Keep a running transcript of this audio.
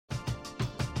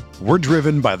We're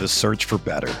driven by the search for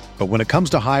better. But when it comes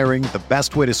to hiring, the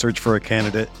best way to search for a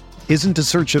candidate isn't to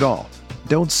search at all.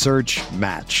 Don't search,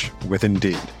 match with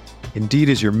Indeed. Indeed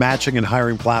is your matching and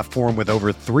hiring platform with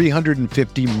over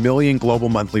 350 million global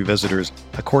monthly visitors,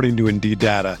 according to Indeed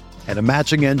data, and a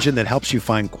matching engine that helps you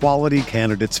find quality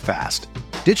candidates fast.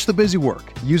 Ditch the busy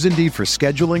work. Use Indeed for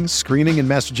scheduling, screening, and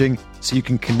messaging so you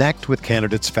can connect with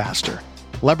candidates faster.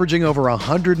 Leveraging over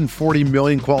 140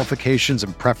 million qualifications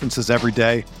and preferences every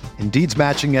day, Indeed's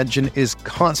matching engine is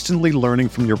constantly learning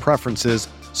from your preferences,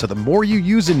 so the more you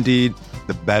use Indeed,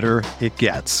 the better it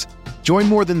gets. Join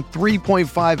more than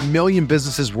 3.5 million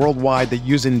businesses worldwide that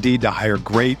use Indeed to hire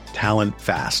great talent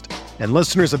fast. And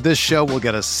listeners of this show will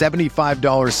get a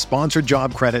 $75 sponsored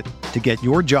job credit to get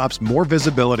your jobs more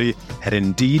visibility at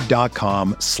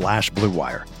Indeed.com/Blue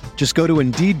Wire. Just go to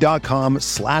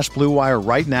Indeed.com/Blue Wire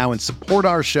right now and support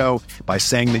our show by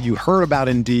saying that you heard about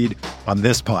Indeed on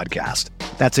this podcast.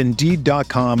 That's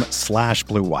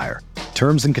Indeed.com/Blue Wire.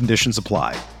 Terms and conditions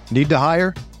apply. Need to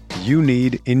hire? You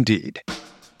need Indeed.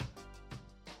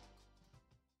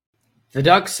 The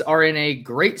Ducks are in a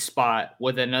great spot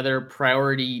with another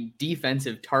priority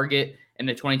defensive target in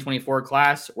the 2024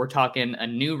 class. We're talking a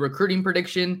new recruiting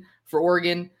prediction for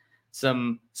Oregon,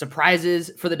 some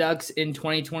surprises for the Ducks in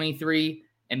 2023,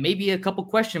 and maybe a couple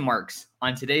question marks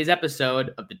on today's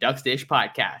episode of the Ducks Dish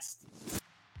podcast.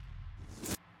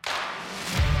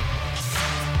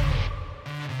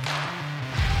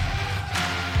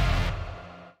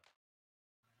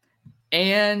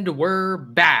 And we're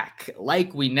back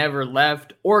like we never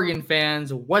left. Oregon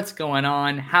fans, what's going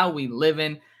on? How we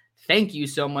living? Thank you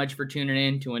so much for tuning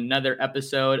in to another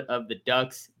episode of the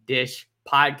Ducks Dish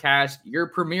podcast, your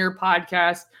premier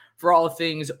podcast for all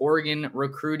things Oregon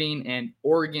recruiting and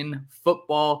Oregon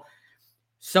football.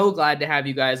 So glad to have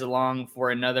you guys along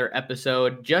for another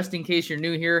episode. Just in case you're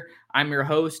new here, I'm your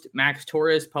host, Max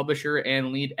Torres, publisher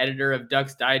and lead editor of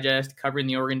Ducks Digest, covering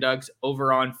the Oregon Ducks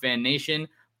over on Fan Nation,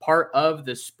 part of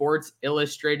the Sports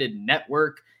Illustrated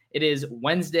Network. It is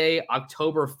Wednesday,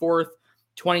 October 4th,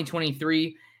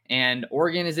 2023, and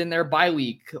Oregon is in their bye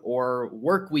week, or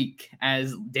work week,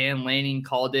 as Dan Lanning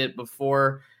called it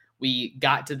before we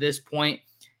got to this point.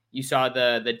 You saw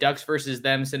the Ducks versus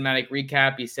them cinematic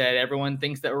recap. He said everyone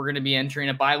thinks that we're going to be entering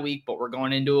a bye week, but we're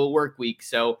going into a work week.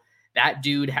 So that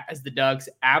dude has the Ducks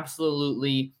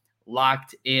absolutely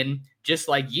locked in, just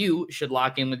like you should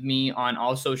lock in with me on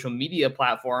all social media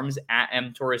platforms at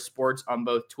mtorresports on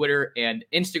both Twitter and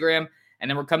Instagram. And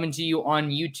then we're coming to you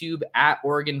on YouTube at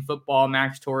Oregon Football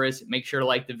Max Torres. Make sure to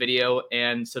like the video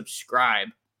and subscribe.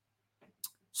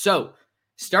 So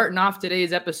starting off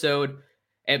today's episode,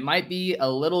 it might be a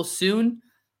little soon.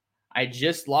 I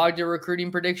just logged a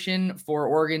recruiting prediction for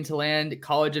Oregon to land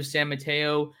College of San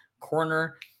Mateo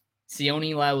corner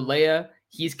Sione Laulea.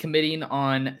 He's committing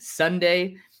on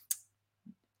Sunday,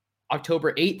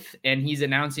 October 8th, and he's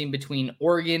announcing between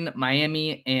Oregon,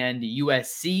 Miami, and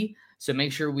USC. So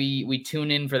make sure we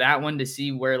tune in for that one to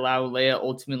see where Laulea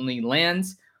ultimately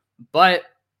lands. But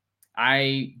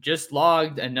I just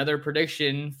logged another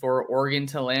prediction for Oregon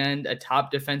to land a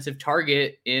top defensive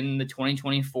target in the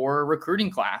 2024 recruiting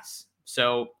class.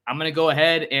 So I'm going to go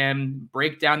ahead and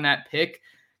break down that pick,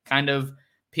 kind of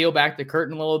peel back the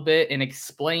curtain a little bit and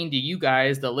explain to you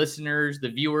guys, the listeners, the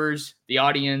viewers, the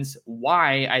audience,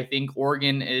 why I think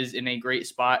Oregon is in a great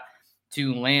spot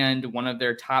to land one of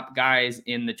their top guys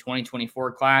in the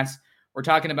 2024 class. We're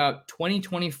talking about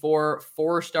 2024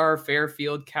 four-star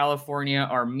Fairfield, California,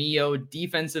 Armio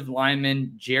defensive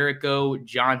lineman Jericho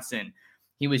Johnson.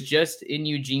 He was just in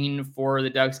Eugene for the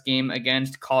Ducks game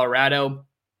against Colorado,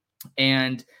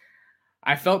 and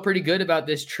I felt pretty good about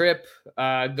this trip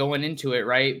going into it,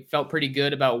 right? Felt pretty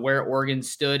good about where Oregon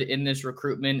stood in this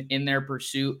recruitment, in their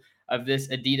pursuit of this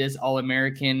Adidas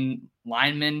All-American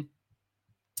lineman.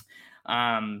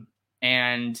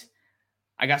 And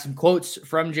I got some quotes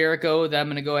from Jericho that I'm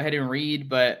going to go ahead and read,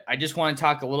 but I just want to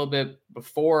talk a little bit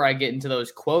before I get into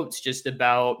those quotes just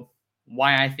about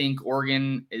why I think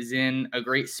Oregon is in a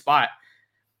great spot.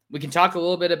 We can talk a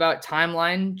little bit about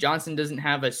timeline. Johnson doesn't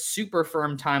have a super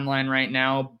firm timeline right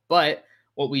now, but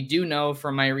what we do know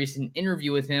from my recent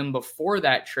interview with him before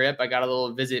that trip, I got a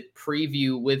little visit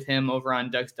preview with him over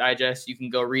on Ducks Digest. You can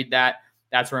go read that.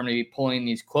 That's where I'm going to be pulling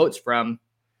these quotes from.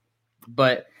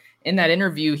 But in that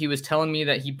interview, he was telling me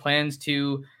that he plans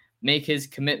to make his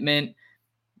commitment,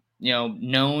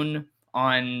 known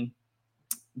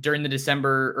during the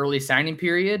December early signing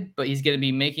period, but he's going to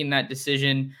be making that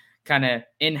decision kind of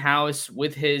in-house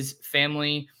with his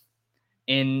family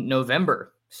in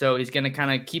November. So he's going to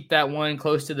kind of keep that one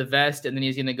close to the vest, and then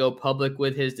he's going to go public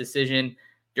with his decision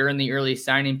during the early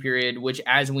signing period, which,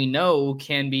 as we know,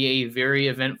 can be a very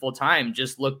eventful time.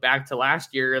 Just look back to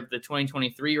last year of the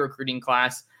 2023 recruiting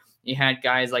class. You had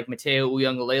guys like Mateo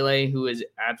Uiagalelei, who has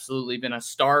absolutely been a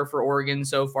star for Oregon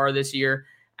so far this year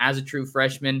as a true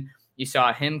freshman. You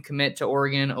saw him commit to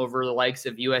Oregon over the likes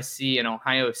of USC and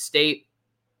Ohio State.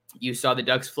 You saw the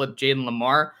Ducks flip Jaden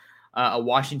Lamar, a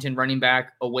Washington running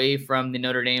back, away from the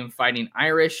Notre Dame Fighting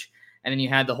Irish. And then you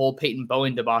had the whole Peyton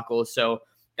Bowen debacle. So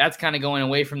that's kind of going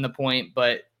away from the point,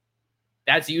 but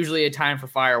that's usually a time for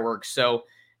fireworks. So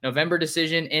November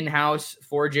decision in-house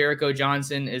for Jericho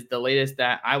Johnson is the latest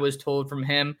that I was told from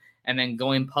him, and then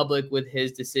going public with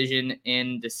his decision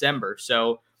in December.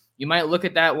 So you might look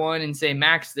at that one and say,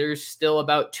 Max, there's still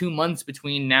about 2 months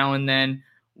between now and then.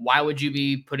 Why would you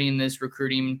be putting this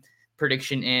recruiting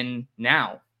prediction in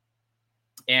now?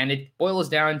 And it boils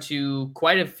down to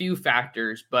quite a few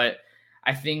factors, but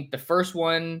I think the first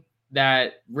one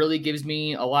that really gives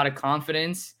me a lot of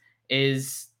confidence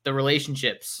is the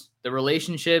relationships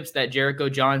that Jericho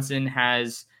Johnson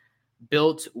has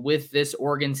built with this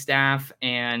Oregon staff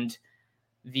and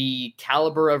the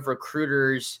caliber of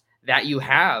recruiters that you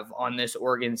have on this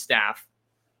Oregon staff.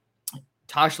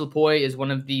 Tosh Lupoi is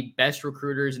one of the best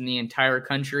recruiters in the entire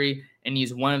country, and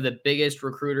he's one of the biggest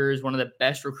recruiters, one of the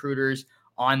best recruiters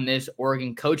on this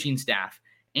Oregon coaching staff.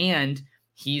 And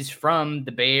he's from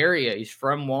the Bay Area. He's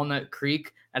from Walnut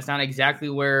Creek. That's not exactly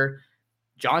where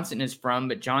Johnson is from,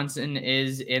 but Johnson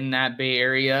is in that Bay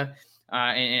Area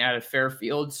and out of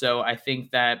Fairfield. So I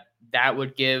think that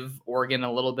would give Oregon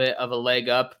a little bit of a leg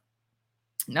up,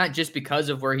 not just because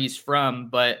of where he's from,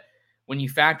 but when you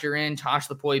factor in Tosh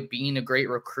Lupoi being a great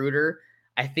recruiter,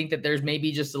 I think that there's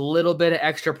maybe just a little bit of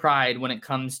extra pride when it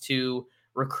comes to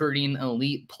recruiting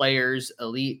elite players,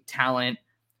 elite talent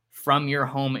from your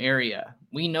home area.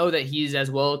 We know that he's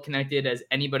as well connected as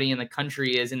anybody in the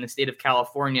country is in the state of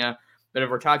California. But if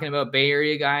we're talking about Bay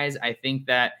Area guys, I think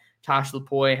that Tosh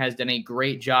Lupoi has done a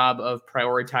great job of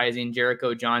prioritizing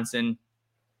Jericho Johnson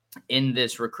in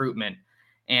this recruitment.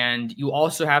 And you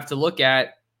also have to look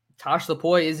at Tosh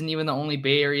Lupoi isn't even the only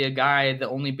Bay Area guy, the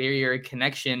only Bay Area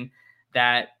connection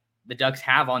that the Ducks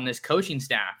have on this coaching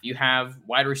staff. You have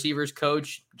wide receivers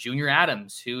coach Junior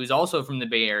Adams, who's also from the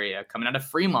Bay Area, coming out of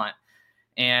Fremont.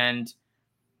 And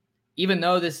even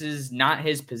though this is not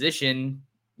his position,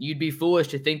 you'd be foolish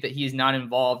to think that he's not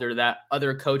involved or that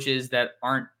other coaches that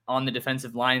aren't on the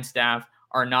defensive line staff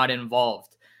are not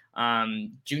involved.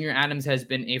 Junior Adams has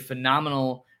been a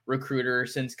phenomenal recruiter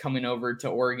since coming over to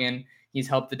Oregon. He's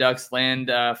helped the Ducks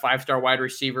land five-star wide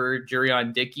receiver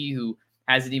Jurion Dickey, who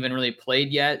hasn't even really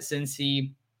played yet since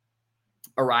he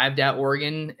arrived at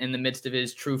Oregon in the midst of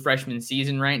his true freshman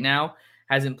season right now.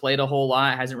 Hasn't played a whole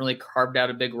lot, hasn't really carved out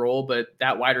a big role, but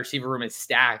that wide receiver room is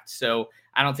stacked. So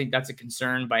I don't think that's a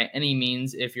concern by any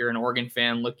means if you're an Oregon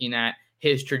fan looking at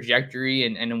his trajectory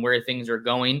and where things are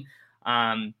going.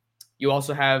 You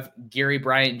also have Gary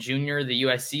Bryant Jr., the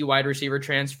USC wide receiver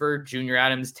transfer. Junior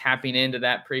Adams tapping into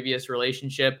that previous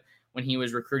relationship when he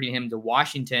was recruiting him to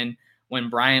Washington when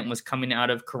Bryant was coming out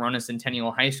of Corona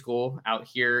Centennial High School out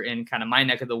here in kind of my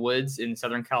neck of the woods in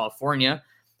Southern California.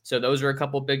 So those are a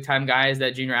couple big-time guys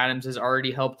that Junior Adams has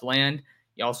already helped land.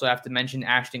 You also have to mention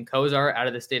Ashton Kozar out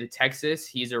of the state of Texas.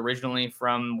 He's originally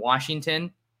from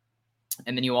Washington.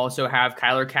 And then you also have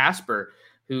Kyler Casper,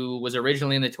 who was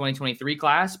originally in the 2023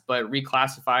 class, but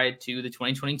reclassified to the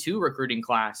 2022 recruiting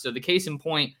class. So the case in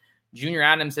point, Junior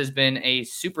Adams has been a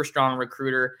super strong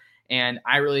recruiter, and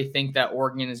I really think that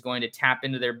Oregon is going to tap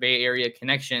into their Bay Area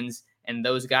connections, and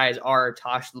those guys are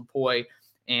Tosh Lupoi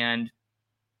and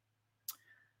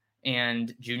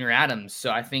Junior Adams.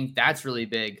 So I think that's really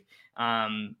big.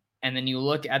 And then you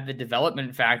look at the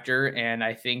development factor, and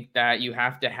I think that you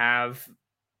have to have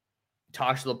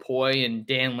Tosh Lupoi and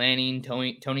Dan Lanning,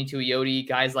 Tony Tuioti,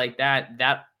 guys like that.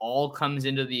 That all comes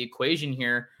into the equation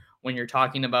here when you're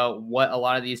talking about what a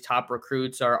lot of these top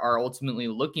recruits are ultimately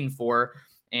looking for,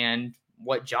 and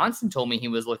what Johnson told me he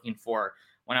was looking for.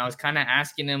 When I was kind of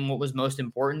asking him what was most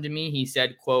important to me, he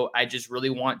said, quote, "I just really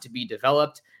want to be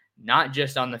developed, not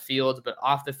just on the field, but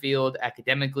off the field,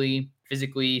 academically,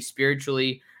 physically,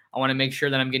 spiritually. I want to make sure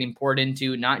that I'm getting poured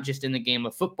into, not just in the game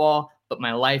of football, but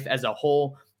my life as a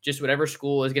whole. Just whatever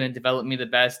school is going to develop me the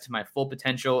best to my full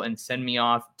potential and send me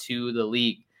off to the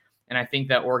league." And I think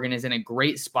that Oregon is in a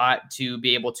great spot to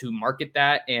be able to market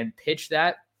that and pitch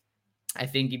that. I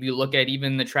think if you look at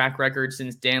even the track record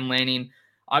since Dan Lanning,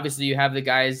 obviously you have the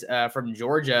guys from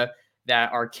Georgia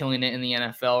that are killing it in the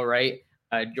NFL, right?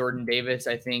 Jordan Davis,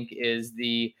 I think, is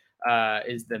the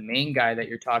main guy that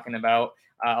you're talking about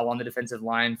along the defensive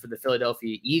line for the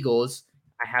Philadelphia Eagles.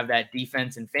 I have that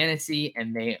defense in fantasy,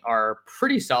 and they are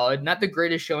pretty solid. Not the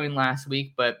greatest showing last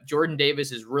week, but Jordan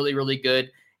Davis is really, really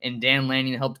good, and Dan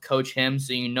Lanning helped coach him,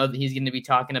 so you know that he's going to be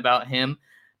talking about him.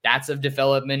 That's a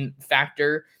development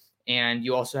factor. And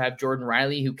you also have Jordan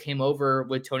Riley, who came over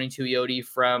with Tony Tuioti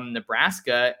from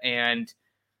Nebraska and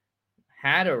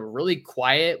had a really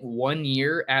quiet 1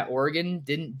 year at Oregon,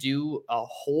 didn't do a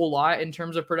whole lot in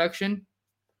terms of production,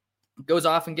 goes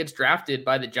off and gets drafted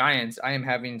by the Giants. I am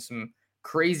having some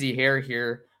crazy hair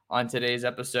here on today's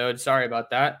episode. Sorry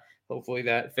about that. Hopefully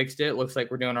that fixed it. Looks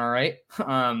like we're doing all right.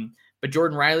 But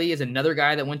Jordan Riley is another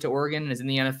guy that went to Oregon and is in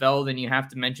the NFL. Then you have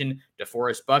to mention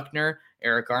DeForest Buckner,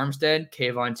 Eric Armstead,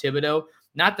 Kayvon Thibodeau.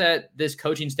 Not that this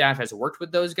coaching staff has worked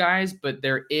with those guys, but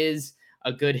there is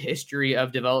a good history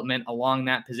of development along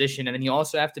that position. And then you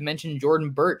also have to mention Jordan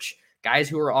Burch, guys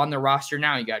who are on the roster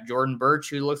now. You got Jordan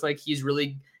Burch, who looks like he's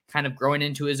really kind of growing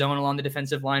into his own along the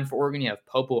defensive line for Oregon. You have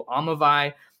Popo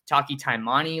Aumavae. Taki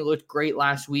Taimani looked great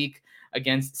last week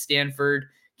against Stanford.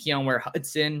 Keon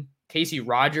Ware-Hudson. Casey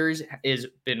Rogers has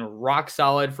been rock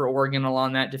solid for Oregon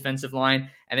along that defensive line.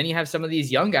 And then you have some of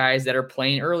these young guys that are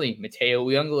playing early. Mateo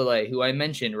Uiagalelei, who I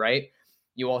mentioned, right?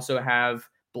 You also have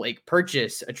Blake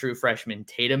Purchase, a true freshman.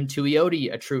 Tatum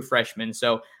Tuioti, a true freshman.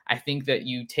 So I think that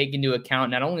you take into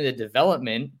account not only the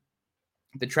development,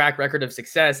 the track record of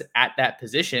success at that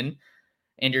position,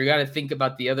 and you got to think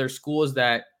about the other schools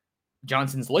that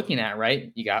Johnson's looking at,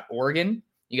 right? You got Oregon,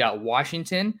 you got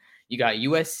Washington, you got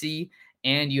USC,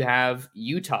 and you have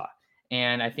Utah.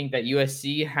 And I think that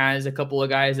USC has a couple of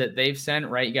guys that they've sent,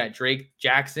 right? You got Drake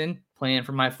Jackson playing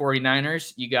for my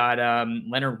 49ers. You got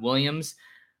Leonard Williams,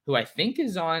 who I think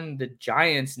is on the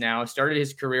Giants now, started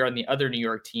his career on the other New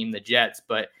York team, the Jets,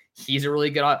 but he's a really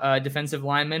good defensive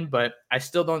lineman. But I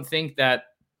still don't think that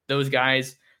those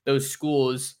guys, those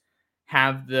schools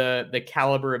have the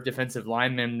caliber of defensive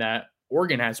linemen that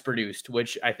Oregon has produced,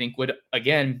 which I think would,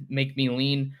 again, make me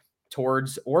lean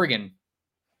towards Oregon.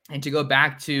 And to go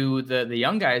back to the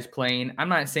young guys playing, I'm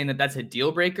not saying that that's a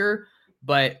deal breaker,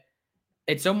 but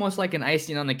it's almost like an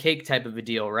icing on the cake type of a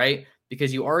deal, right?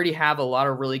 Because you already have a lot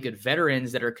of really good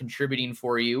veterans that are contributing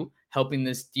for you, helping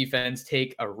this defense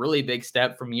take a really big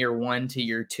step from year 1 to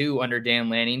year 2 under Dan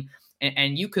Lanning.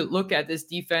 And you could look at this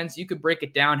defense, you could break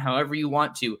it down however you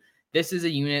want to. This is a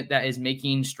unit that is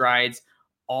making strides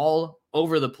all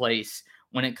over the place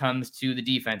when it comes to the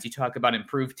defense. You talk about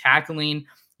improved tackling,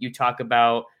 you talk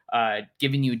about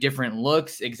giving you different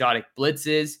looks, exotic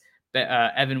blitzes.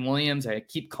 Evan Williams, I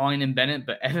keep calling him Bennett,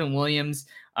 but Evan Williams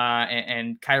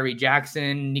and Kyrie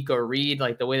Jackson, Nico Reed,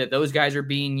 like the way that those guys are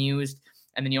being used.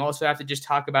 And then you also have to just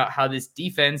talk about how this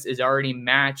defense has already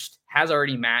matched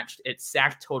its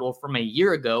sack total from a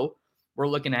year ago. We're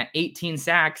looking at 18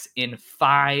 sacks in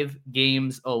 5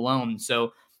 games alone.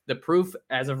 So the proof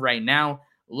as of right now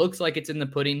looks like it's in the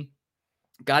pudding.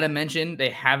 Got to mention, they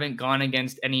haven't gone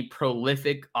against any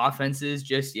prolific offenses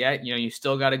just yet. You know, you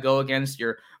still got to go against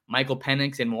your Michael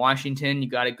Penix in Washington. You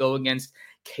got to go against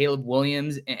Caleb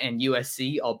Williams and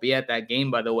USC. I'll be at that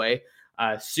game, by the way.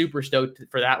 Super stoked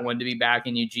for that one to be back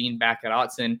in Eugene, back at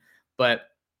Autzen. But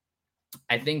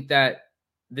I think that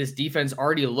this defense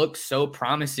already looks so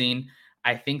promising.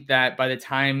 I think that by the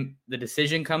time the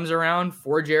decision comes around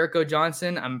for Jericho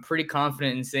Johnson, I'm pretty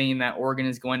confident in saying that Oregon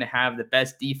is going to have the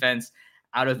best defense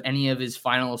out of any of his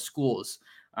final schools.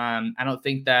 I don't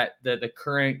think that the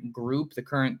current group, the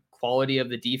current quality of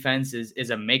the defense is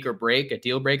a make or break, a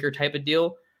deal breaker type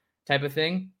of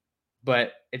thing,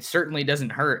 but it certainly doesn't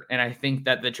hurt. And I think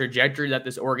that the trajectory that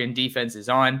this Oregon defense is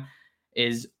on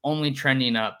is only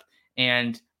trending up.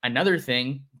 And another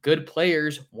thing, good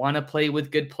players want to play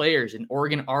with good players. And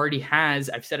Oregon already has,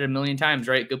 I've said it a million times,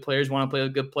 right? Good players want to play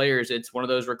with good players. It's one of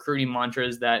those recruiting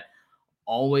mantras that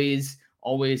always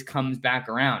comes back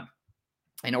around.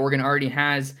 And Oregon already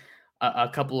has a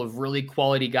couple of really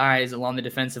quality guys along the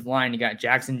defensive line. You got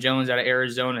Jackson Jones out of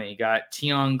Arizona. You got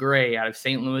Tion Gray out of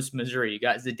St. Louis, Missouri. You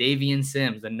got Zadavian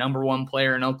Sims, the number 1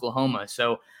 player in Oklahoma.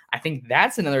 So I think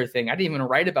that's another thing. I didn't even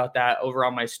write about that over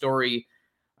on my story.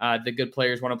 The good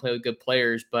players want to play with good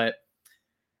players, but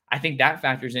I think that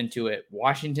factors into it.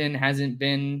 Washington hasn't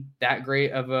been that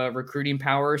great of a recruiting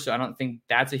power, so I don't think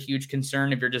that's a huge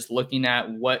concern if you're just looking at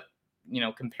what,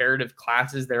 comparative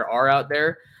classes there are out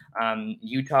there.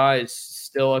 Utah is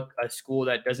still a school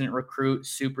that doesn't recruit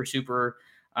super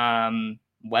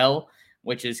well,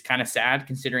 which is kind of sad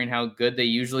considering how good they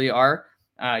usually are.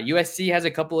 USC has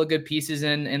a couple of good pieces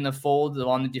in the fold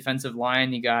along the defensive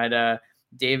line. You got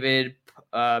David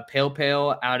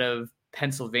Pale out of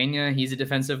Pennsylvania. He's a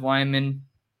defensive lineman,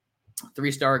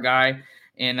 3-star guy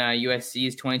in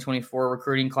USC's 2024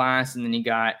 recruiting class. And then you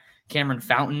got Cameron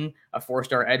Fountain, a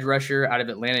 4-star edge rusher out of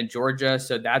Atlanta, Georgia.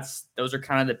 So those are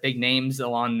kind of the big names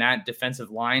along that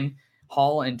defensive line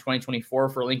haul in 2024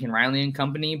 for Lincoln Riley and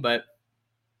company. But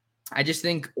I just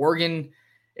think Oregon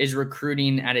is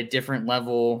recruiting at a different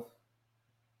level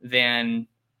than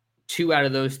 2 out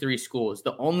of those 3 schools.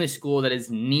 The only school that is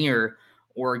near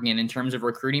Oregon in terms of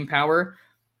recruiting power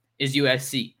is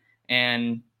USC.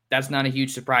 And that's not a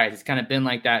huge surprise. It's kind of been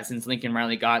like that since Lincoln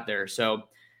Riley got there. So I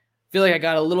feel like I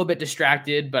got a little bit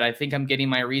distracted, but I think I'm getting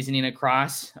my reasoning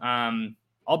across.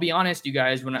 I'll be honest, you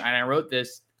guys, when I wrote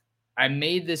this, I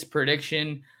made this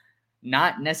prediction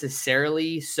not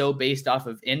necessarily so based off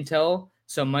of intel,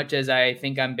 so much as I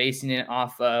think I'm basing it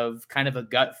off of kind of a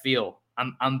gut feel.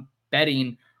 I'm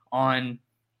betting on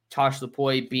Tosh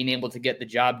Lupoi being able to get the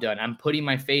job done. I'm putting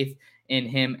my faith in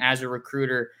him as a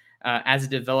recruiter, as a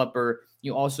developer.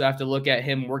 You also have to look at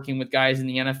him working with guys in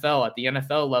the NFL at the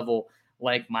NFL level,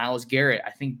 like Myles Garrett.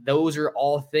 I think those are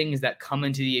all things that come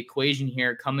into the equation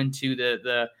here, come into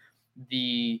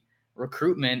the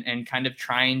recruitment and kind of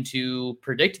trying to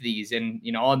predict these. And,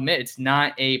 I'll admit it's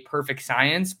not a perfect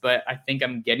science, but I think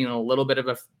I'm getting a little bit of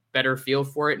a better feel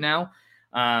for it now.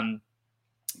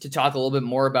 To talk a little bit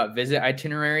more about visit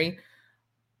itinerary,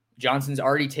 Johnson's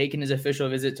already taken his official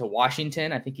visit to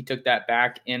Washington. I think he took that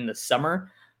back in the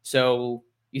summer. So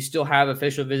you still have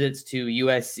official visits to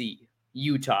USC,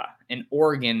 Utah, and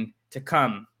Oregon to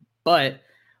come. But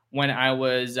when I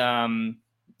was, some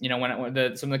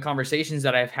of the conversations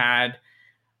that I've had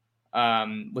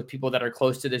with people that are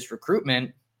close to this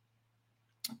recruitment,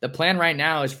 the plan right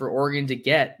now is for Oregon to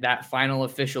get that final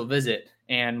official visit.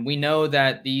 And we know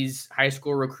that these high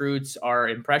school recruits are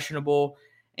impressionable,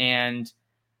 and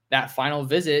that final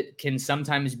visit can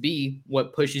sometimes be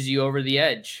what pushes you over the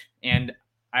edge. And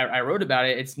I wrote about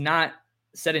it. It's not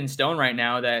set in stone right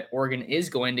now that Oregon is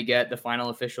going to get the final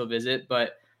official visit,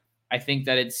 but I think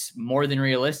that it's more than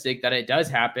realistic that it does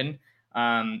happen.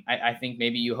 I think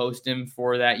maybe you host him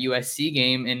for that USC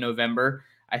game in November.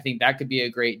 I think that could be a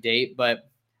great date, but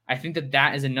I think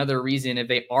that is another reason, if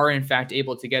they are in fact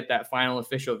able to get that final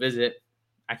official visit,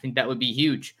 I think that would be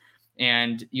huge.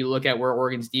 And you look at where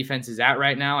Oregon's defense is at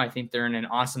right now, I think they're in an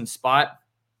awesome spot.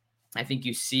 I think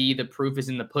you see the proof is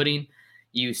in the pudding.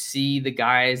 You see the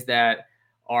guys that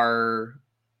are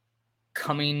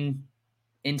coming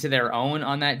into their own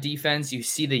on that defense. You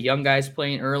see the young guys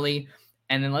playing early.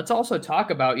 And then let's also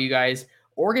talk about, you guys,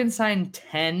 Oregon signed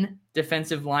 10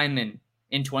 defensive linemen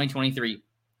in 2023.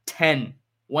 10,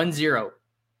 1-0,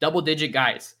 double-digit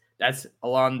guys. That's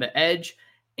along the edge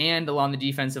and along the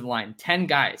defensive line. 10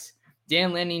 guys.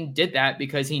 Dan Lanning did that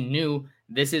because he knew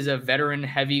this is a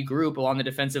veteran-heavy group along the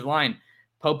defensive line.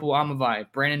 Popo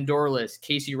Aumavae, Brandon Dorlus,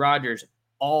 Casey Rogers,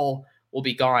 all will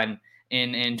be gone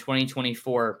in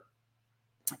 2024.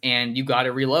 And you got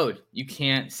to reload. You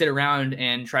can't sit around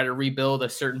and try to rebuild a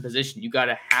certain position. You got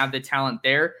to have the talent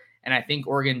there, and I think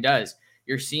Oregon does.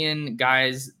 You're seeing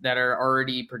guys that are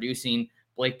already producing,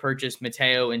 Blake Purchase,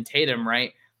 Mateo, and Tatum,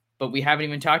 right? But we haven't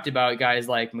even talked about guys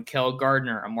like Mikael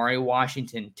Gardner, Amari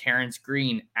Washington, Terrence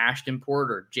Green, Ashton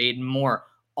Porter, Jaden Moore.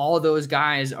 All of those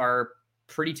guys are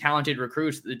pretty talented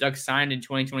recruits that the Ducks signed in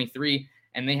 2023,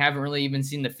 and they haven't really even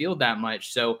seen the field that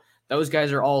much. So those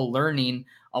guys are all learning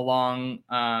along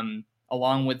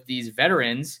with these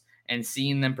veterans and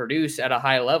seeing them produce at a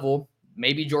high level.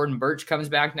 Maybe Jordan Burch comes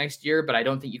back next year, but I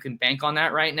don't think you can bank on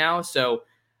that right now. So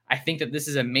I think that this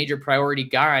is a major priority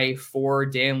guy for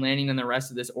Dan Lanning and the rest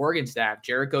of this Oregon staff.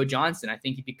 Jericho Johnson, I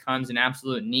think he becomes an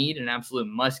absolute need, an absolute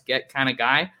must-get kind of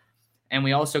guy. And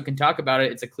we also can talk about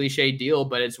it. It's a cliche deal,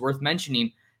 but it's worth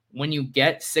mentioning. When you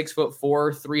get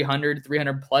 6'4",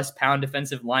 300 plus pound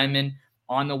defensive linemen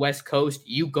on the West Coast,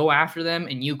 you go after them,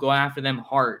 and you go after them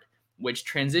hard, which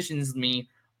transitions me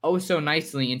oh so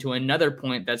nicely into another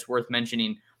point that's worth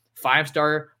mentioning.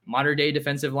 5-star modern-day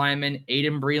defensive lineman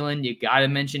Aiden Breland, you got to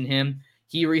mention him.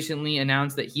 He recently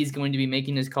announced that he's going to be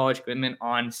making his college commitment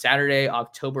on Saturday,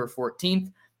 October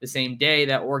 14th, the same day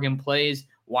that Oregon plays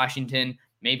Washington.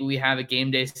 Maybe we have a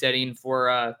game day setting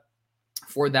for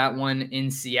that one in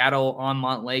Seattle on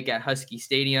Montlake at Husky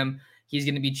Stadium. He's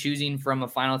going to be choosing from a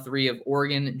final 3 of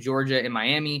Oregon, Georgia, and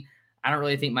Miami. I don't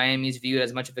really think Miami's viewed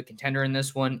as much of a contender in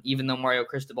this one, even though Mario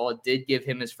Cristobal did give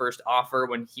him his first offer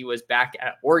when he was back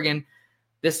at Oregon.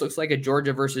 This looks like a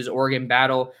Georgia versus Oregon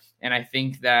battle, and I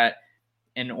think that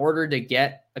in order to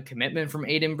get a commitment from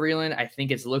Aiden Breland, I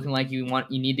think it's looking like you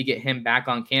need to get him back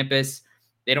on campus.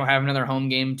 They don't have another home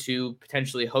game to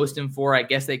potentially host him for. I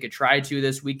guess they could try to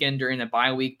this weekend during the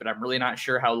bye week, but I'm really not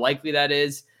sure how likely that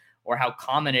is or how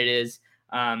common it is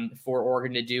for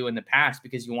Oregon to do in the past,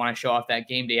 because you want to show off that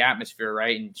game day atmosphere,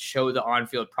 right, and show the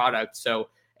on-field product. So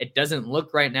It doesn't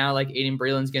look right now like Aiden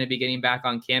Breland's going to be getting back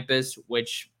on campus,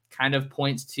 which kind of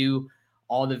points to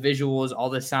all the visuals, all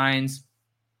the signs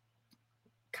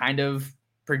kind of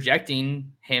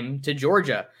projecting him to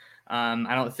Georgia.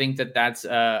 I don't think that that's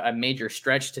a major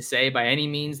stretch to say by any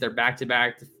means. They're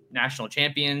back-to-back national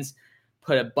champions,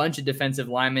 put a bunch of defensive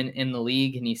linemen in the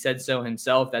league, and he said so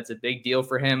himself. That's a big deal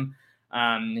for him.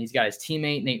 He's got his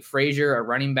teammate, Nate Frazier, a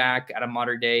running back out of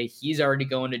Mater Dei. He's already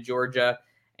going to Georgia.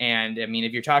 And, I mean,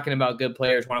 if you're talking about good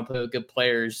players, want to play with good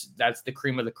players, that's the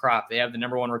cream of the crop. They have the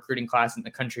number one recruiting class in the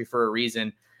country for a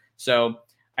reason. So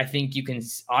I think you can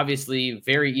obviously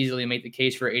very easily make the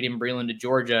case for Aiden Breland to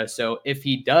Georgia. So if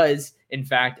he does, in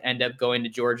fact, end up going to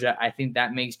Georgia, I think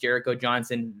that makes Jericho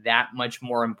Johnson that much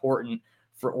more important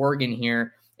for Oregon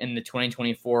here in the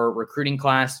 2024 recruiting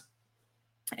class.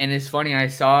 And it's funny, I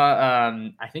saw,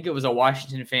 I think it was a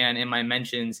Washington fan in my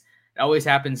mentions. It always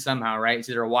happens somehow, right? It's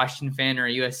either a Washington fan or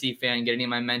a USC fan getting in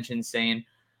my mentions saying,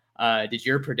 did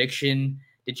your prediction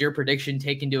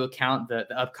take into account the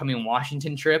upcoming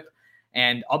Washington trip?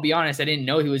 And I'll be honest, I didn't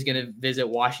know he was going to visit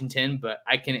Washington, but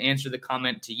I can answer the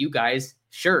comment to you guys.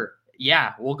 Sure.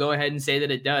 Yeah, we'll go ahead and say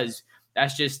that it does.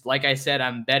 That's just, like I said,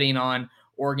 I'm betting on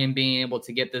Oregon being able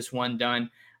to get this one done.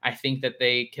 I think that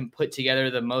they can put together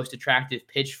the most attractive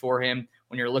pitch for him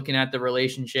when you're looking at the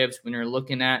relationships, when you're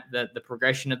looking at the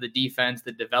progression of the defense,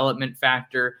 the development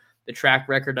factor, the track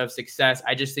record of success.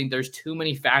 I just think there's too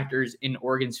many factors in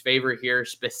Oregon's favor here,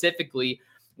 specifically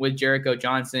with Jericho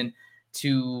Johnson,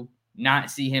 to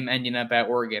not see him ending up at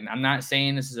Oregon. I'm not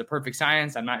saying this is a perfect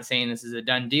science. I'm not saying this is a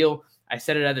done deal. I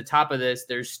said it at the top of this.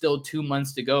 There's still 2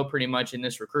 months to go pretty much in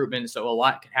this recruitment, so a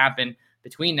lot could happen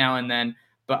between now and then.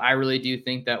 But I really do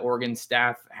think that Oregon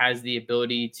staff has the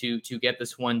ability to get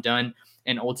this one done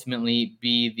and ultimately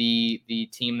be the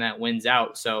team that wins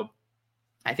out. So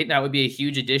I think that would be a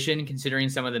huge addition considering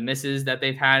some of the misses that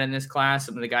they've had in this class,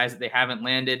 some of the guys that they haven't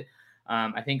landed.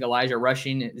 I think Elijah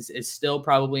Rushing is still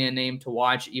probably a name to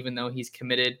watch, even though he's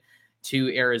committed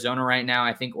to Arizona right now.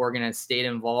 I think Oregon has stayed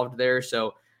involved there.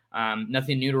 So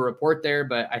nothing new to report there,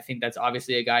 but I think that's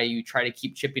obviously a guy you try to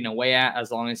keep chipping away at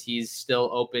as long as he's still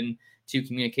open to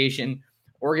communication.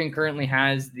 Oregon currently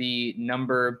has the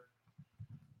number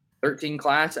 13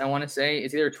 class, I want to say.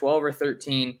 It's either 12 or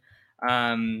 13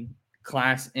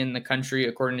 class in the country,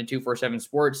 according to 247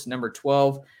 Sports, number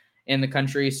 12 in the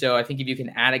country. So I think if you can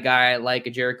add a guy like a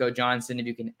Jericho Johnson, if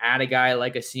you can add a guy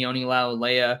like a Sione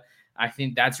Laulea, I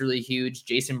think that's really huge.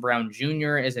 Jason Brown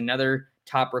Jr. is another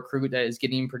top recruit that is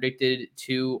getting predicted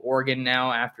to Oregon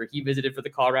now after he visited for the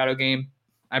Colorado game.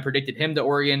 I predicted him to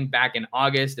Oregon back in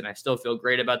August, and I still feel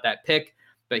great about that pick,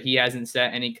 but he hasn't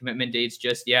set any commitment dates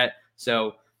just yet.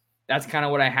 So that's kind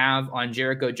of what I have on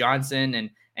Jericho Johnson,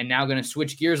 and now going to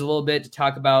switch gears a little bit to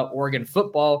talk about Oregon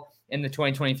football in the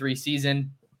 2023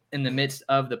 season in the midst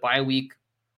of the bye week.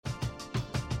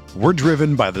 We're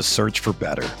driven by the search for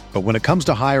better, but when it comes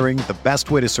to hiring, the best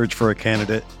way to search for a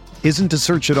candidate isn't to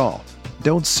search at all.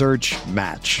 Don't search,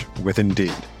 match with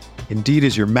Indeed. Indeed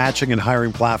is your matching and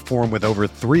hiring platform with over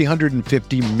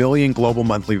 350 million global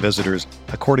monthly visitors,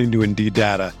 according to Indeed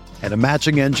data, and a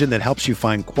matching engine that helps you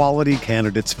find quality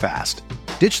candidates fast.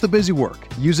 Ditch the busy work.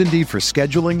 Use Indeed for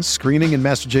scheduling, screening, and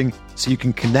messaging so you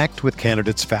can connect with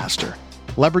candidates faster.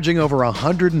 Leveraging over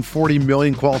 140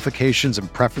 million qualifications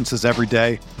and preferences every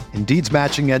day, Indeed's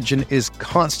matching engine is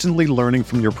constantly learning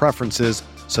from your preferences,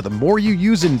 so the more you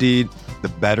use Indeed, the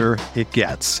better it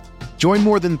gets. Join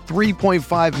more than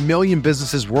 3.5 million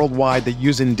businesses worldwide that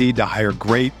use Indeed to hire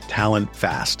great talent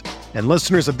fast. And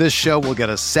listeners of this show will get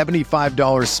a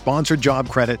 $75 sponsored job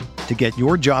credit to get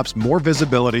your jobs more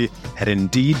visibility at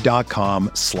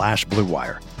Indeed.com/Blue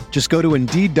Wire. Just go to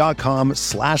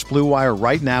Indeed.com/Blue Wire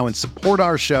right now and support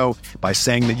our show by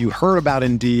saying that you heard about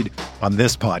Indeed on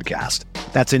this podcast.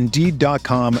 That's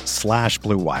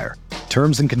Indeed.com/Blue Wire.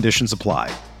 Terms and conditions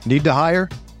apply. Need to hire?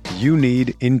 You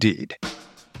need Indeed.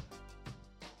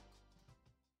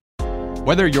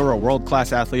 Whether you're a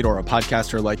world-class athlete or a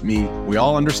podcaster like me, we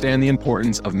all understand the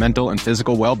importance of mental and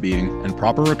physical well-being and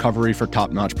proper recovery for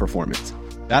top-notch performance.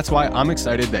 That's why I'm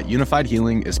excited that Unified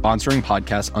Healing is sponsoring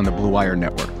podcasts on the Blue Wire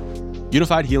Network.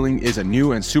 Unified Healing is a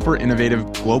new and super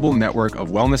innovative global network of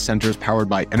wellness centers powered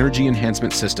by Energy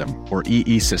Enhancement System, or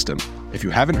EE System. If you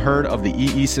haven't heard of the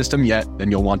EE System yet,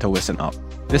 then you'll want to listen up.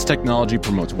 This technology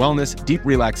promotes wellness, deep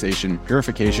relaxation,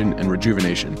 purification, and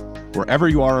rejuvenation. Wherever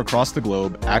you are across the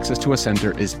globe, access to a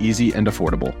center is easy and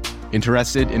affordable.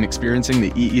 Interested in experiencing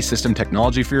the EE System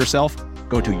technology for yourself?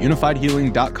 Go to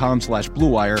unifiedhealing.com/Blue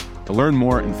Wire to learn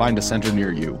more and find a center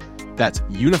near you. That's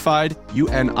unified,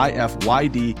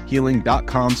 UNIFYD,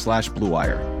 healing.com/Blue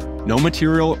Wire. No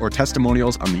material or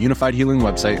testimonials on the Unified Healing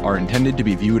website are intended to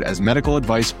be viewed as medical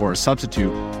advice or a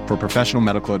substitute for professional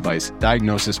medical advice,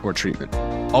 diagnosis, or treatment.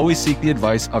 Always seek the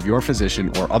advice of your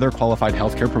physician or other qualified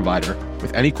healthcare provider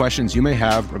with any questions you may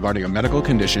have regarding a medical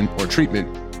condition or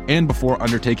treatment and before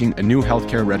undertaking a new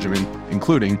healthcare regimen,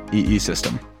 including EE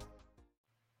system.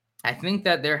 I think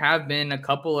that there have been a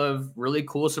couple of really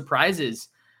cool surprises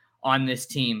on this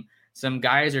team. Some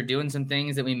guys are doing some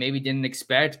things that we maybe didn't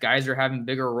expect. Guys are having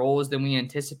bigger roles than we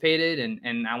anticipated,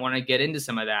 and I want to get into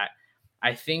some of that.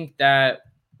 I think that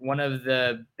one of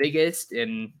the biggest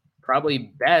and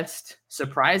probably best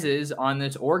surprises on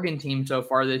this Oregon team so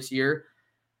far this year,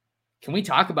 can we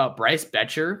talk about Bryce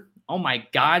Betcher? Oh my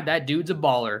God, that dude's a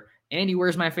baller. Andy,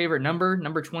 where's my favorite number?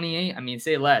 Number 28? I mean,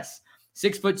 say less.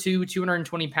 6'2",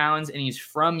 220 pounds, and he's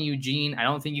from Eugene. I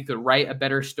don't think you could write a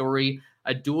better story.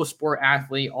 A dual sport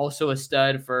athlete, also a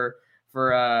stud for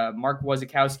Mark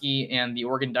Wasikowski and the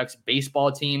Oregon Ducks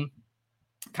baseball team.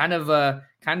 Kind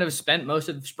of spent most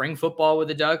of spring football with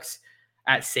the Ducks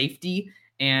at safety,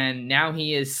 and now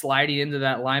he is sliding into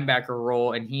that linebacker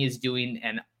role, and he is doing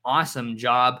an awesome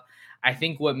job. I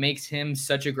think what makes him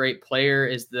such a great player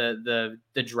is the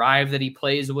drive that he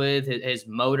plays with, his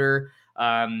motor.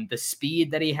 The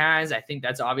speed that he has. I think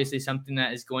that's obviously something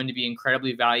that is going to be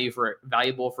incredibly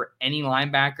valuable for any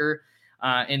linebacker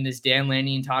in this Dan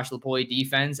Lanning, Tosh Lupoi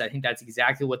defense. I think that's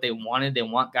exactly what they wanted. They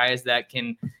want guys that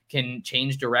can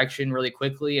change direction really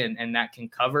quickly and that can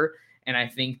cover. And I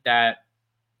think that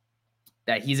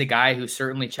he's a guy who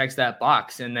certainly checks that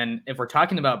box. And then if we're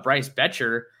talking about Bryce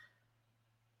Betcher,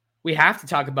 we have to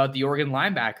talk about the Oregon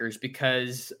linebackers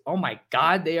because, oh my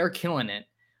God, they are killing it.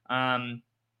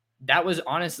 That was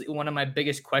honestly one of my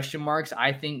biggest question marks,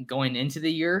 I think, going into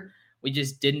the year. We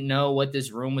just didn't know what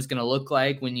this room was going to look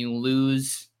like when you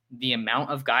lose the amount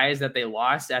of guys that they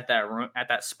lost at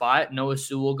that spot. Noah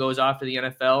Sewell goes off to the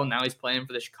NFL. Now he's playing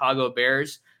for the Chicago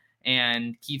Bears.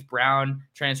 And Keith Brown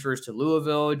transfers to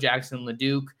Louisville. Jackson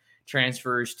LeDuc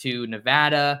transfers to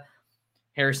Nevada.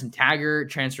 Harrison Taggart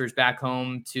transfers back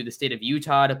home to the state of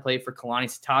Utah to play for Kalani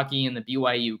Sitake and the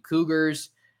BYU Cougars.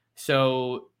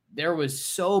 So there was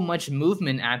so much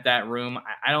movement at that room.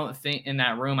 I don't think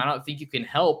you can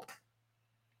help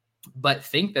but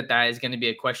think that is going to be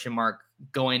a question mark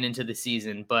going into the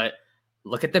season. But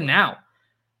look at them now.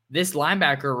 This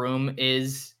linebacker room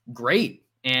is great,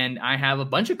 and I have a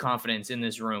bunch of confidence in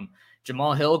this room.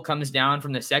 Jamal Hill comes down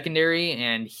from the secondary,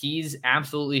 and he's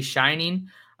absolutely shining.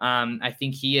 I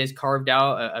think he has carved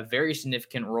out a very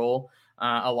significant role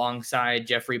alongside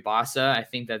Jeffrey Bassa. I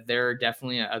think that they're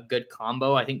definitely a good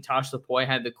combo. I think Tosh Lupoi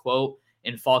had the quote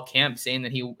in fall camp saying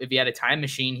that if he had a time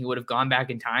machine, he would have gone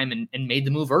back in time and made the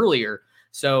move earlier.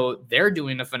 So they're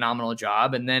doing a phenomenal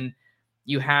job. And then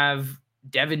you have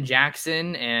Devin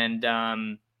Jackson and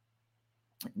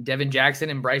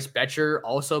Bryce Betcher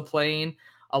also playing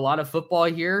a lot of football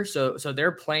here. So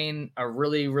they're playing a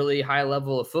really, really high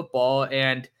level of football.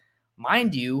 And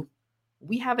mind you,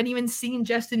 we haven't even seen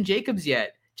Justin Jacobs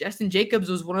yet. Justin Jacobs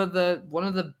was one of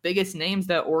the biggest names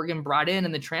that Oregon brought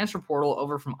in the transfer portal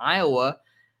over from Iowa.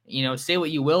 You know, say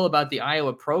what you will about the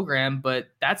Iowa program, but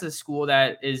that's a school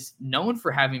that is known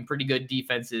for having pretty good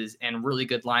defenses and really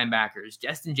good linebackers.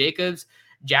 Justin Jacobs,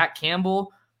 Jack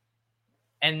Campbell,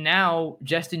 and now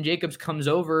Justin Jacobs comes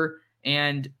over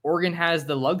and Oregon has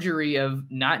the luxury of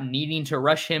not needing to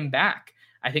rush him back.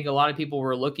 I think a lot of people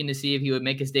were looking to see if he would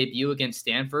make his debut against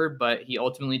Stanford, but he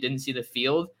ultimately didn't see the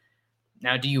field.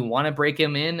 Now, do you want to break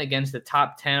him in against the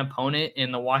top 10 opponent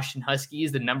in the Washington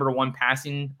Huskies, the number 1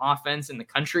 passing offense in the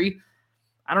country?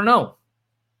 I don't know.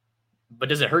 But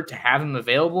does it hurt to have him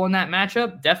available in that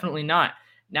matchup? Definitely not.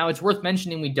 Now, it's worth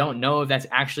mentioning we don't know if that's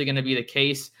actually going to be the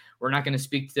case. We're not going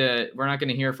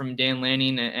to hear from Dan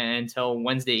Lanning until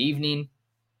Wednesday evening.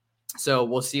 So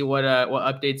we'll see what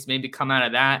updates maybe come out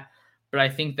of that. But I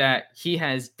think that he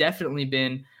has definitely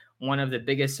been one of the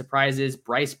biggest surprises,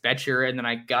 Bryce Betcher. And then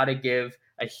I got to give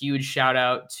a huge shout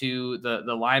out to the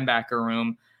linebacker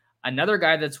room. Another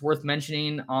guy that's worth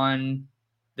mentioning on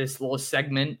this little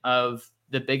segment of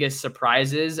the biggest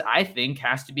surprises, I think,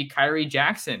 has to be Kyrie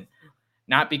Jackson.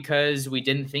 Not because we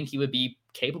didn't think he would be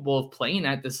capable of playing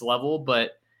at this level,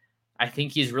 but I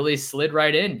think he's really slid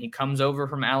right in. He comes over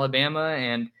from Alabama,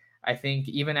 and I think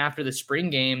even after the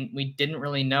spring game, we didn't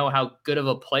really know how good of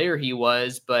a player he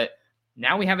was, but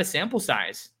now we have a sample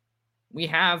size. We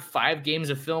have 5 games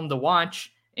of film to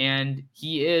watch, and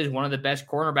he is one of the best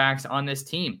cornerbacks on this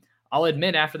team. I'll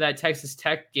admit, after that Texas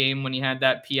Tech game, when he had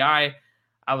that PI,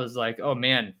 I was like, oh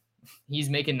man, he's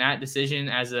making that decision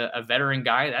as a veteran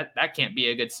guy. That can't be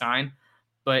a good sign.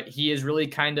 But he is really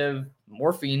kind of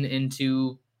morphing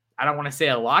into, I don't want to say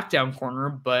a lockdown corner,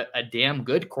 but a damn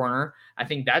good corner. I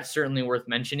think that's certainly worth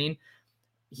mentioning.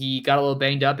 He got a little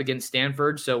banged up against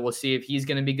Stanford, so we'll see if he's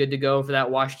going to be good to go for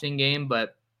that Washington game.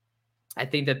 But I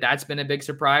think that that's been a big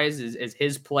surprise is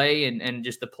his play and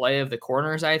just the play of the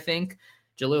corners, I think.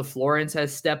 Jaleel Florence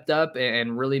has stepped up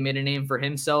and really made a name for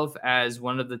himself as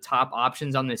one of the top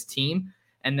options on this team.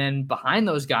 And then behind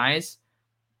those guys,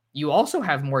 you also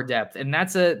have more depth. And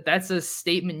that's a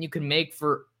statement you can make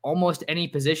for almost any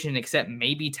position except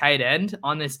maybe tight end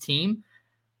on this team,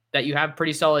 that you have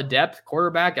pretty solid depth.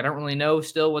 Quarterback, I don't really know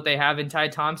still what they have in Ty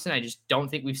Thompson. I just don't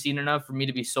think we've seen enough for me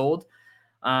to be sold.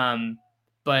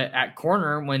 But at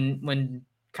corner, when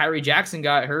Kyrie Jackson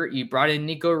got hurt, you brought in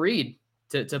Nico Reed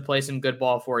to play some good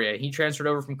ball for you. He transferred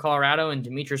over from Colorado, and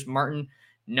Demetrius Martin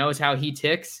knows how he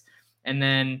ticks. And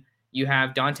then you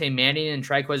have Dante Manning and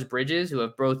Triquez Bridges, who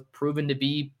have both proven to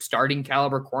be starting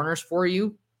caliber corners for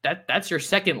you. That's your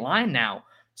second line now.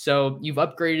 So you've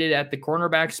upgraded at the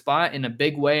cornerback spot in a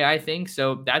big way, I think.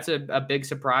 So that's a big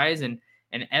surprise. And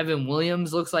Evan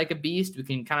Williams looks like a beast. We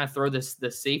can kind of throw the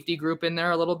safety group in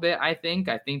there a little bit, I think.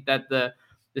 I think that the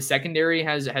secondary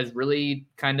has really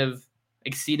kind of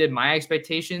exceeded my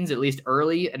expectations, at least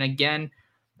early. And again,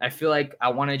 I feel like I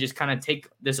want to just kind of take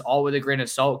this all with a grain of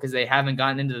salt because they haven't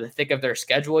gotten into the thick of their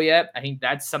schedule yet. I think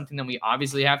that's something that we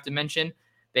obviously have to mention.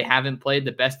 They haven't played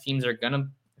the best teams they're going to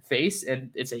face, and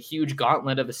it's a huge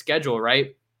gauntlet of a schedule,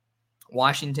 right?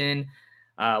 Washington,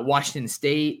 Washington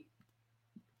State,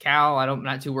 Cal. I'm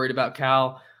not too worried about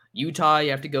Cal. Utah,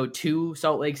 you have to go to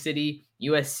Salt Lake City.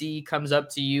 USC comes up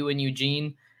to you in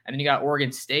Eugene. And then you got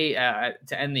Oregon State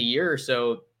to end the year.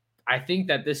 So I think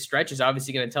that this stretch is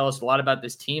obviously going to tell us a lot about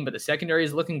this team, but the secondary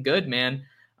is looking good, man.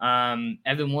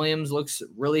 Evan Williams looks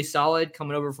really solid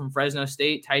coming over from Fresno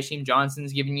State. Tysheem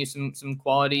Johnson's giving you some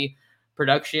quality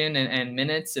production and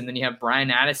minutes. And then you have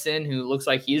Brian Addison, who looks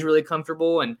like he's really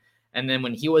comfortable. And then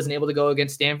when he wasn't able to go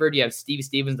against Stanford, you have Steve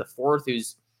Stevens IV,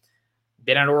 who's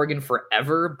been at Oregon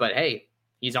forever, but hey,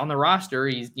 he's on the roster.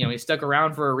 He's stuck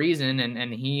around for a reason,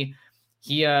 and he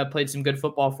played some good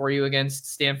football for you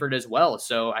against Stanford as well.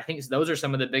 So I think those are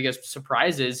some of the biggest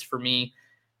surprises for me,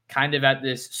 kind of at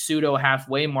this pseudo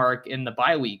halfway mark in the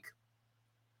bye week.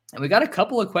 And we got a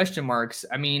couple of question marks.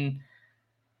 I mean,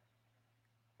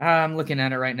 I'm looking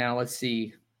at it right now. Let's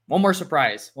see. One more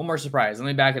surprise. Let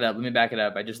me back it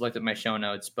up. I just looked at my show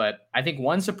notes, but I think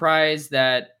one surprise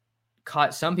that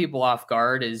caught some people off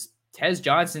guard is Tez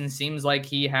Johnson seems like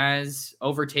he has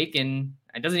overtaken.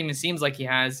 It doesn't even seem like he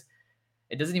has.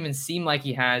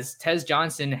 Tez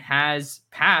Johnson has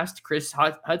passed Chris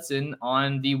Hudson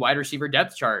on the wide receiver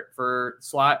depth chart for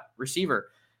slot receiver.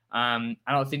 I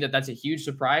don't think that that's a huge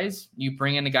surprise. You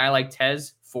bring in a guy like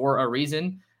Tez for a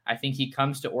reason. I think he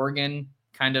comes to Oregon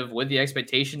kind of with the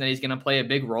expectation that he's going to play a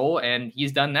big role, and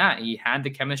he's done that. He had the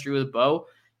chemistry with Bo.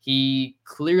 He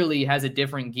clearly has a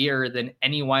different gear than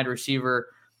any wide receiver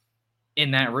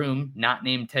in that room, not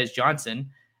named Tez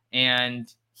Johnson,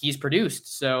 and he's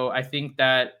produced. So I think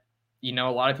that, a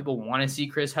lot of people want to see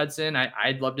Chris Hudson.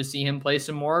 I'd love to see him play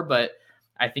some more, but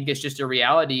I think it's just a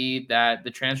reality that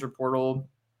the transfer portal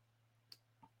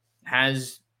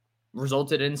has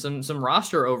resulted in some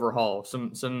roster overhaul.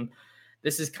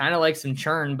 This is kind of like some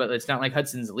churn, but it's not like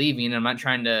Hudson's leaving. I'm not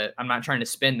trying to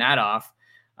spin that off.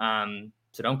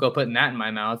 So don't go putting that in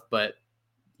my mouth, but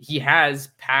he has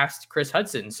passed Chris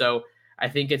Hudson. So I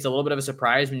think it's a little bit of a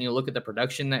surprise when you look at the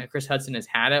production that Chris Hudson has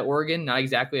had at Oregon. Not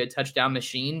exactly a touchdown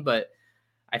machine, but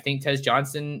I think Tez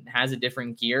Johnson has a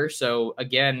different gear. So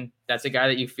again, that's a guy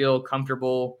that you feel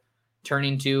comfortable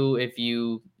turning to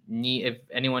if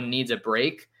anyone needs a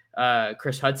break,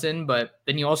 Chris Hudson. But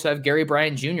then you also have Gary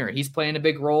Bryant Jr. He's playing a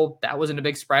big role. That wasn't a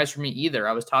big surprise for me either.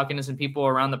 I was talking to some people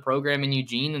around the program in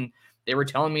Eugene, and they were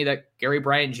telling me that Gary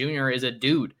Bryant Jr. is a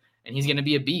dude and he's going to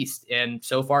be a beast. And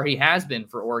so far he has been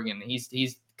for Oregon.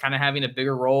 He's kind of having a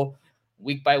bigger role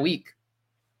week by week.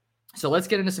 So let's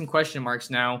get into some question marks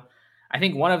now. I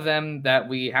think one of them that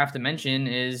we have to mention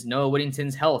is Noah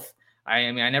Whittington's health.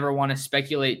 I never want to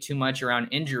speculate too much around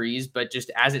injuries, but just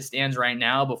as it stands right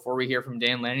now, before we hear from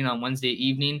Dan Lanning on Wednesday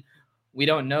evening, we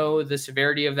don't know the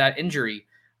severity of that injury.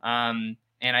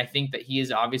 And I think that he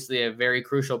is obviously a very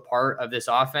crucial part of this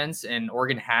offense, and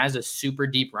Oregon has a super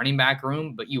deep running back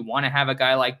room, but you want to have a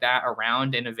guy like that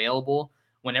around and available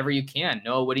whenever you can.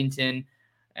 Noah Whittington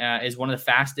is one of the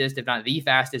fastest, if not the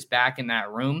fastest back in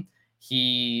that room.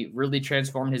 He really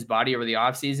transformed his body over the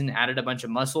offseason, added a bunch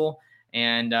of muscle,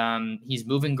 and he's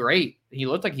moving great. He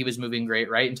looked like he was moving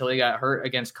great, right, until he got hurt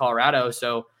against Colorado,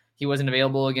 so he wasn't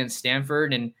available against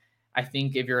Stanford. And I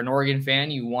think if you're an Oregon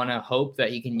fan, you want to hope that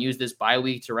he can use this bye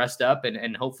week to rest up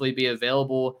and hopefully be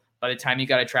available by the time you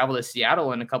got to travel to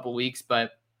Seattle in a couple weeks.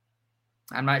 But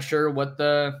I'm not sure what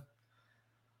the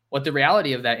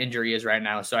reality of that injury is right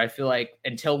now. So I feel like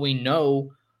until we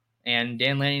know, and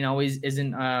Dan Lanning always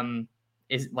isn't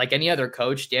is like any other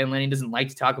coach, Dan Lanning doesn't like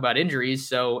to talk about injuries.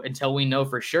 So until we know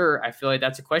for sure, I feel like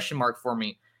that's a question mark for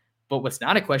me. But what's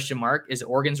not a question mark is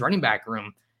Oregon's running back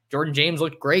room. Jordan James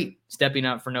looked great stepping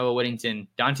up for Noah Whittington.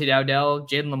 Dante Dowdell,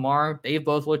 Jaden Lamar, they've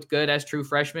both looked good as true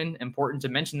freshmen. Important to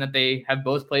mention that they have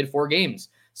both played 4 games.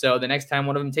 So the next time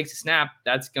one of them takes a snap,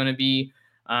 that's going to be,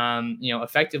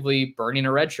 effectively burning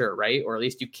a red shirt, right? Or at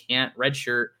least you can't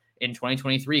redshirt in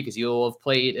 2023 because you'll have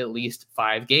played at least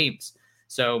 5 games.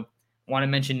 So I want to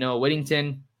mention Noah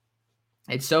Whittington.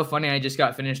 It's so funny. I just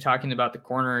got finished talking about the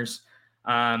corners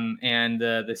and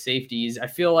the safeties. I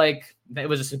feel like it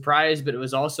was a surprise, but it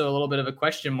was also a little bit of a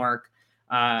question mark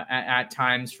at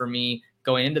times for me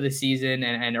going into the season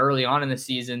and early on in the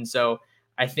season. So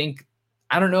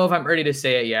I don't know if I'm ready to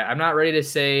say it yet. I'm not ready to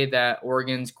say that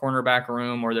Oregon's cornerback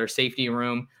room or their safety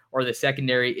room or the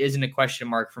secondary isn't a question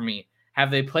mark for me.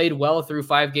 Have they played well through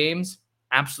 5 games?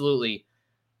 Absolutely.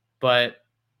 But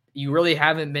you really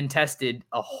haven't been tested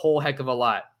a whole heck of a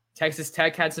lot. Texas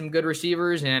Tech had some good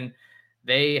receivers, and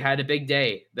they had a big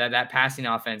day. That passing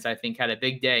offense, I think, had a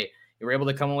big day. You were able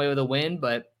to come away with a win,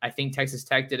 but I think Texas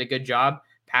Tech did a good job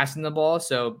passing the ball.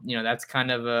 So, that's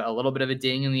kind of a little bit of a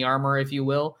ding in the armor, if you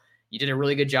will. You did a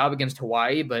really good job against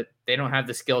Hawaii, but they don't have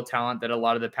the skill talent that a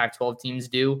lot of the Pac-12 teams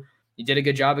do. You did a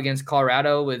good job against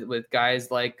Colorado with guys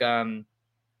like, with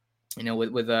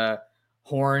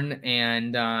Horn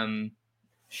and I'm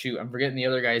forgetting the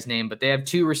other guy's name, but they have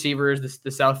 2 receivers,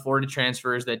 the South Florida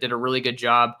transfers that did a really good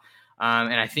job.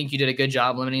 And I think you did a good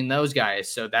job limiting those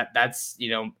guys. So that's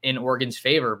in Oregon's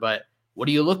favor. But what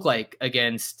do you look like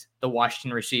against the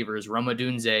Washington receivers, Rome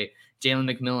Odunze, Jalen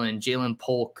McMillan, Jalen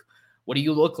Polk? What do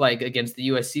you look like against the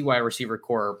USC wide receiver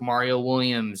core, Mario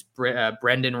Williams,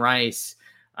 Brendan Rice,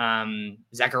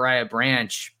 Zachariah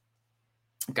Branch,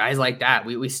 guys like that?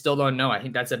 We still don't know. I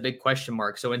think that's a big question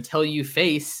mark. So until you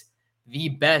face the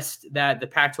best that the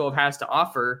Pac-12 has to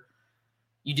offer,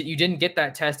 you didn't get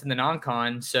that test in the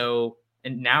non-con. So,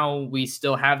 and now we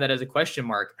still have that as a question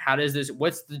mark.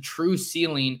 What's the true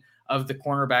ceiling of the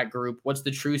cornerback group? What's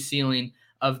the true ceiling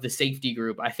of the safety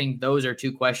group? I think those are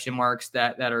 2 question marks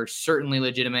that are certainly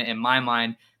legitimate in my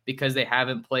mind because they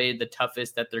haven't played the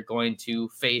toughest that they're going to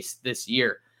face this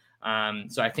year.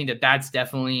 So I think that's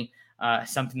definitely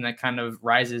something that kind of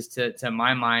rises to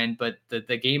my mind. But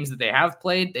the games that they have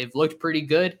played, they've looked pretty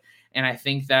good. And I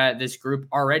think that this group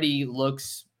already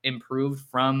looks improved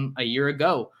from a year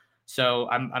ago. So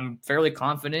I'm fairly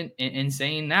confident in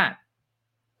saying that.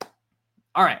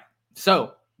 All right.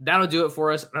 So that'll do it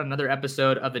for us on another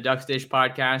episode of the Ducks Dish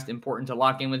podcast. Important to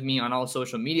lock in with me on all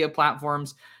social media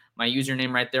platforms. My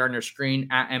username right there on your screen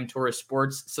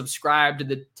 @mtorresports. Subscribe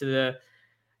to the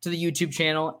YouTube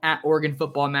channel @Oregon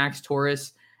Football Max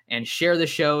Torres, and share the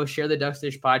show, share the Ducks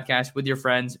Dish podcast with your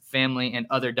friends, family, and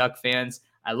other Duck fans.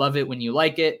 I love it when you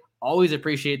like it. Always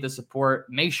appreciate the support.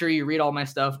 Make sure you read all my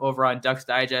stuff over on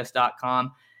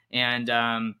ducksdigest.com.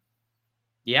 And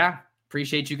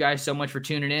appreciate you guys so much for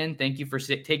tuning in. Thank you for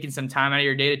taking some time out of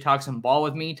your day to talk some ball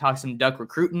with me, talk some Duck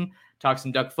recruiting, talk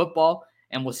some Duck football.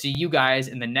 And we'll see you guys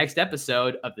in the next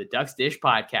episode of the Ducks Dish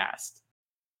podcast.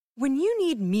 When you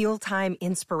need mealtime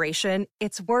inspiration,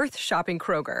 it's worth shopping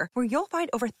Kroger, where you'll find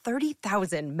over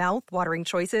 30,000 mouth-watering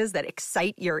choices that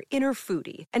excite your inner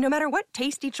foodie. And no matter what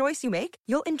tasty choice you make,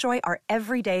 you'll enjoy our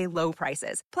everyday low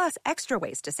prices, plus extra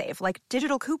ways to save, like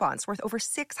digital coupons worth over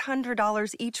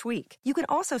 $600 each week. You can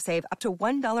also save up to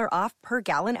 $1 off per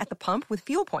gallon at the pump with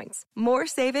fuel points. More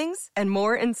savings and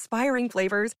more inspiring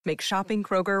flavors make shopping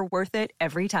Kroger worth it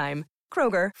every time.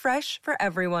 Kroger, fresh for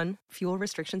everyone. Fuel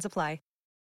restrictions apply.